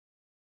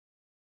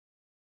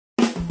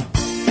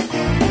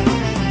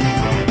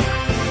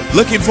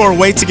Looking for a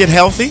way to get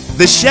healthy?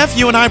 The Chef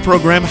You and I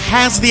program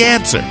has the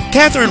answer.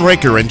 Kathryn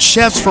Raaker and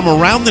chefs from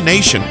around the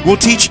nation will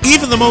teach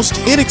even the most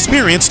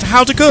inexperienced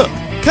how to cook.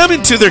 Come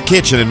into their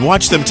kitchen and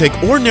watch them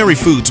take ordinary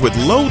foods with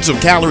loads of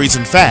calories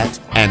and fat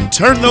and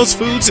turn those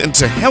foods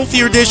into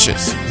healthier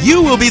dishes.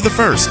 You will be the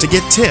first to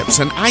get tips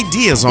and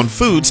ideas on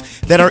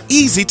foods that are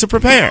easy to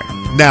prepare.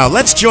 Now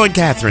let's join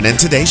Kathryn and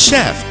today's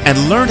chef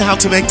and learn how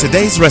to make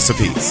today's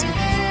recipes.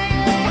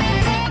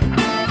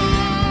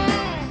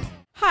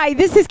 Hi,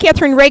 this is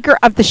Kathryn Raaker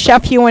of the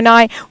Chef You and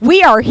I.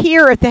 We are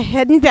here at the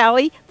Hidden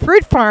Valley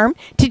Fruit Farm.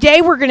 Today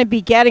we're going to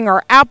be getting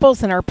our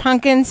apples and our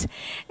pumpkins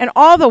and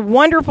all the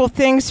wonderful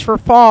things for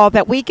fall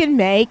that we can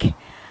make.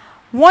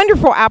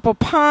 Wonderful apple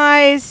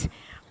pies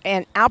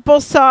and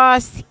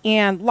applesauce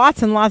and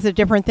lots of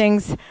different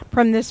things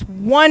from this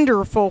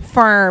wonderful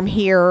farm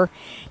here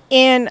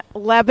in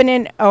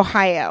Lebanon,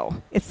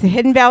 Ohio. It's the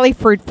Hidden Valley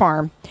Fruit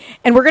Farm.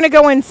 And we're going to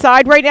go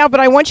inside right now, but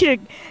I want you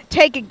to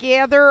take a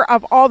gather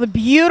of all the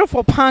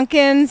beautiful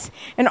pumpkins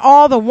and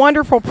all the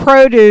wonderful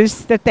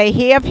produce that they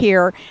have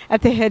here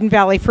at the Hidden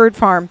Valley Fruit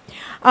Farm.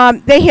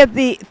 They have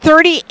the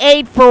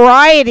 38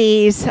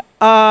 varieties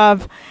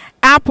of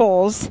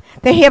apples.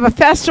 They have a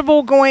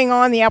festival going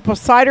on, the Apple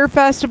Cider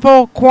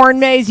Festival, corn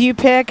maze you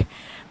pick,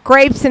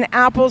 grapes and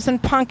apples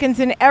and pumpkins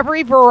in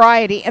every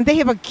variety. And they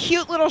have a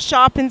cute little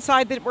shop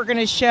inside that we're going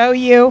to show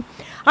you.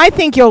 I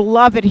think you'll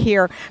love it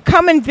here.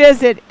 Come and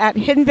visit at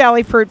Hidden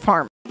Valley Fruit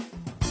Farm.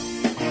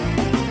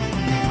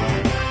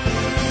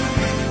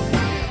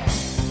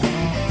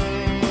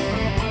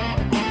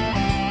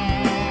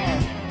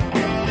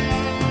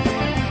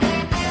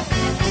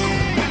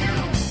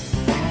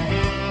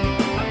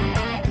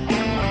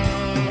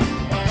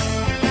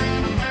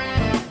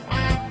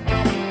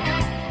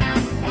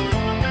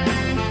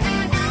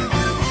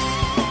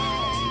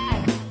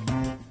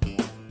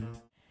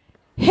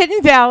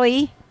 Hidden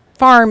Valley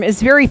Farm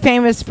is very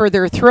famous for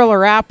their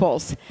Thriller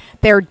apples.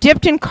 They're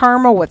dipped in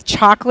caramel with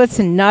chocolates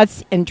and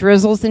nuts and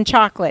drizzles in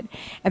chocolate.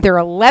 And they're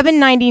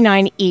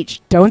 $11.99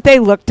 each. Don't they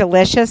look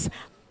delicious?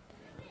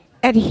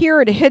 And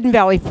here at Hidden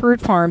Valley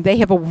Fruit Farm, they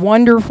have a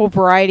wonderful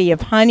variety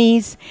of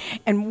honeys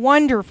and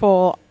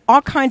wonderful,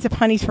 all kinds of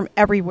honeys from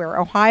everywhere.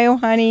 Ohio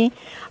honey,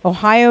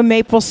 Ohio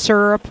maple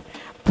syrup,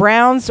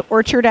 Brown's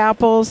orchard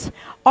apples,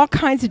 all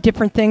kinds of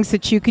different things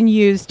that you can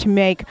use to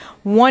make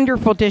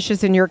wonderful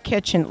dishes in your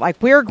kitchen, like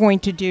we're going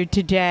to do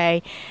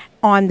today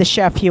on the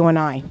Chef You and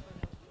I.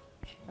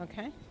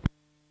 Okay.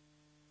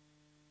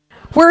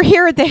 We're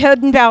here at the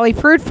Hidden Valley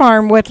Fruit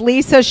Farm with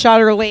Lisa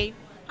Shutterly.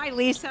 Hi,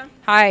 Lisa.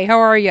 Hi, how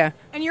are you?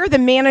 And you're the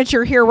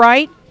manager here,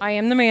 right? I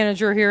am the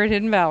manager here at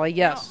Hidden Valley,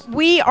 yes. Now,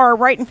 we are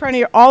right in front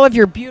of all of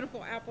your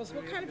beautiful apples.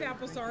 What kind of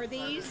apples are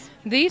these?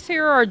 These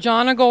here are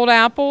Jonna Gold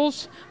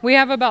apples. We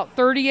have about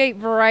 38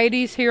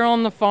 varieties here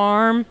on the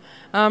farm.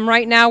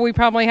 Right now we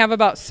probably have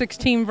about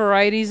 16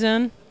 varieties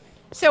in.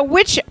 So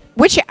which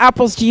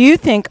apples do you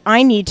think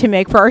I need to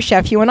make for our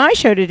Chef You and I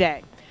show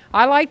today?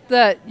 I like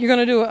that you're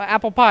going to do an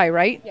apple pie,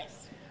 right? Yes.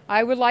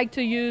 I would like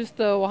to use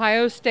the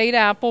Ohio State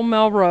apple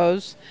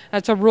Melrose.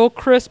 That's a real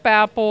crisp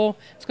apple.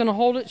 It's going to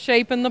hold its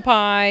shape in the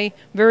pie.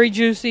 Very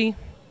juicy.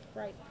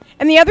 Right.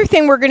 And the other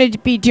thing we're going to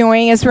be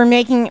doing is we're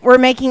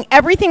making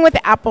everything with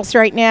apples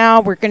right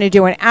now. We're going to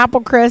do an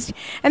apple crisp.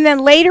 And then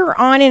later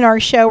on in our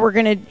show, we're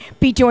going to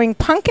be doing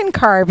pumpkin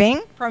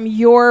carving from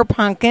your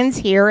pumpkins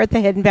here at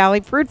the Hidden Valley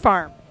Fruit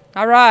Farm.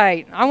 All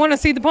right. I want to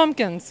see the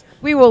pumpkins.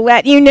 We will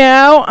let you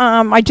know.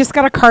 I just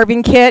got a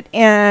carving kit,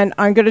 and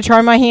I'm going to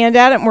try my hand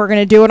at it, and we're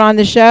going to do it on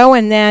the show,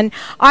 and then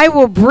I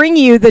will bring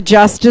you the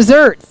just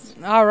desserts.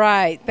 All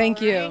right.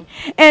 Thank you.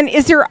 And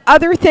is there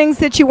other things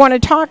that you want to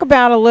talk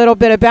about a little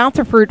bit about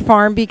the fruit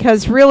farm?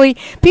 Because really,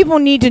 people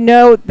need to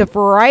know the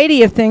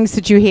variety of things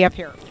that you have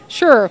here.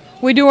 Sure.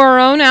 We do our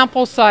own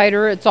apple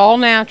cider. It's all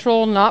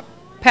natural, not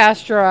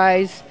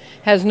pasteurized.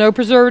 Has no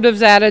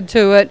preservatives added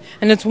to it,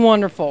 and it's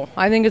wonderful.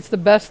 I think it's the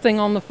best thing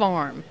on the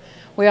farm.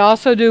 We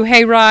also do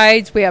hay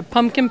rides. We have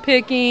pumpkin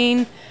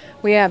picking.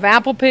 We have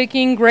apple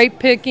picking, grape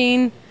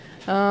picking.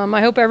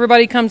 I hope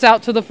everybody comes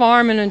out to the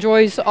farm and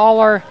enjoys all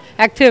our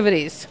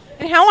activities.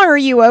 And how long are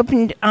you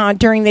open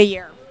during the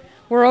year?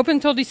 We're open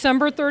until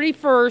December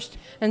 31st,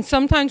 and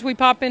sometimes we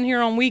pop in here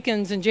on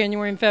weekends in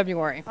January and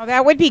February. Oh,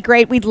 that would be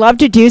great. We'd love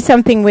to do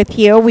something with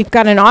you. We've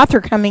got an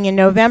author coming in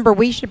November.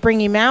 We should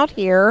bring him out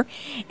here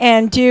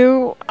and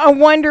do a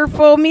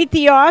wonderful meet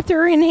the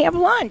author and have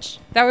lunch.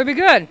 That would be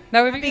good.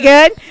 That would be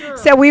good. Sure.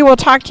 So we will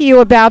talk to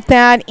you about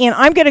that. And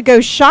I'm going to go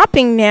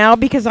shopping now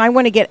because I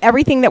want to get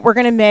everything that we're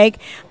going to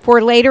make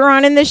for later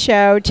on in the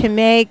show to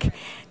make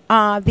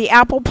the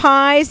apple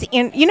pies.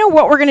 And you know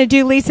what we're going to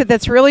do, Lisa,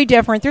 that's really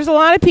different? There's a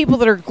lot of people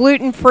that are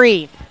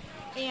gluten-free.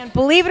 And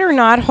believe it or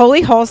not,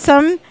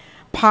 Wholesome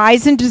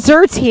pies and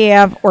desserts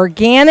have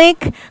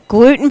organic,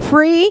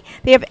 gluten-free.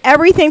 They have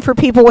everything for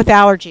people with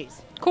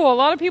allergies. Cool. A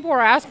lot of people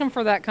are asking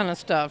for that kind of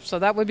stuff, so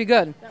that would be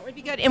good. That would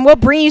be good. And we'll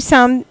bring you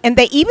some. And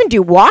they even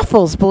do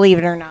waffles, believe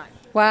it or not.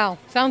 Wow.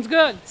 Sounds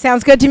good.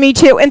 Sounds good to me,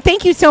 too. And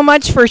thank you so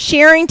much for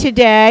sharing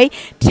today.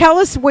 Tell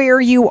us where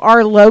you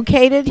are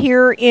located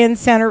here in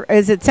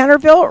Is it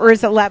Centerville or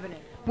is it Lebanon?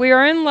 We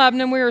are in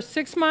Lebanon. We are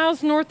 6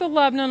 miles north of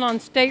Lebanon on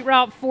State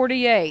Route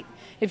 48.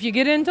 If you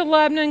get into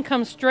Lebanon,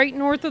 come straight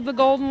north of the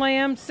Golden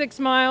Lamb, 6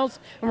 miles,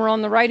 and we're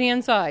on the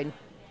right-hand side.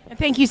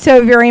 Thank you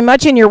so very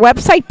much. And your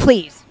website,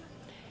 please.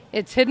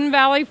 It's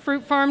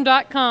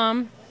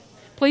hiddenvalleyfruitfarm.com.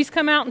 Please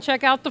come out and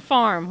check out the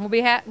farm. We'll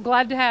be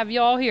glad to have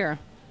you all here.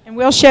 And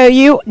we'll show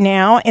you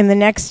now in the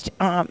next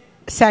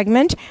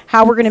segment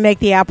how we're going to make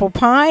the apple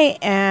pie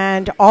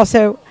and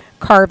also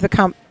carve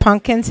the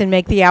pumpkins and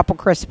make the apple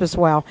crisp as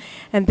well.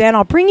 And then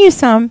I'll bring you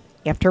some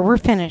after we're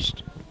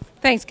finished.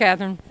 Thanks,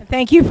 Kathryn.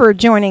 Thank you for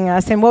joining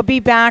us, and we'll be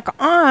back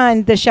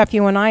on The Chef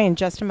You and I in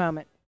just a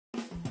moment.